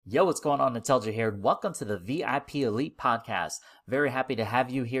Yo, what's going on? Intelligent here, and welcome to the VIP Elite Podcast. Very happy to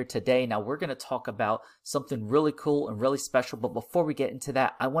have you here today. Now, we're going to talk about something really cool and really special. But before we get into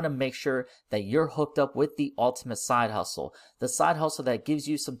that, I want to make sure that you're hooked up with the ultimate side hustle. The side hustle that gives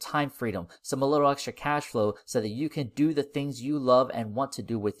you some time freedom, a little extra cash flow so that you can do the things you love and want to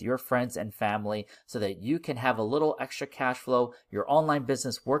do with your friends and family so that you can have a little extra cash flow, your online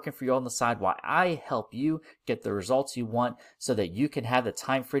business working for you on the side while I help you get the results you want so that you can have the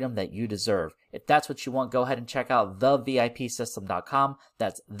time freedom that you deserve. If that's what you want, go ahead and check out thevipsystem.com.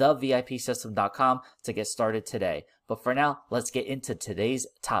 That's thevipsystem.com to get started today. But for now, let's get into today's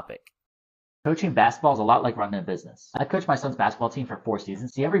topic. Coaching basketball is a lot like running a business. I've coached my son's basketball team for 4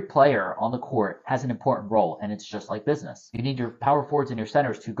 seasons. See, every player on the court has an important role, and it's just like business. You need your power forwards and your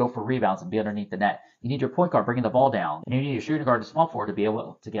centers to go for rebounds and be underneath the net. You need your point guard bringing the ball down, and you need your shooting guard and small forward to be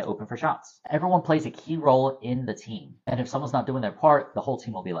able to get open for shots. Everyone plays a key role in the team, and if someone's not doing their part, the whole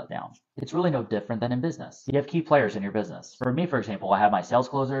team will be let down. It's really no different than in business. You have key players in your business. For me, for example, I have my sales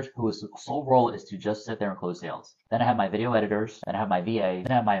closers whose sole role is to just sit there and close sales. Then I have my video editors, then I have my VA,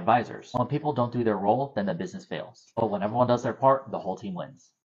 then I have my advisors. When people don't do their role, then the business fails. But when everyone does their part, the whole team wins.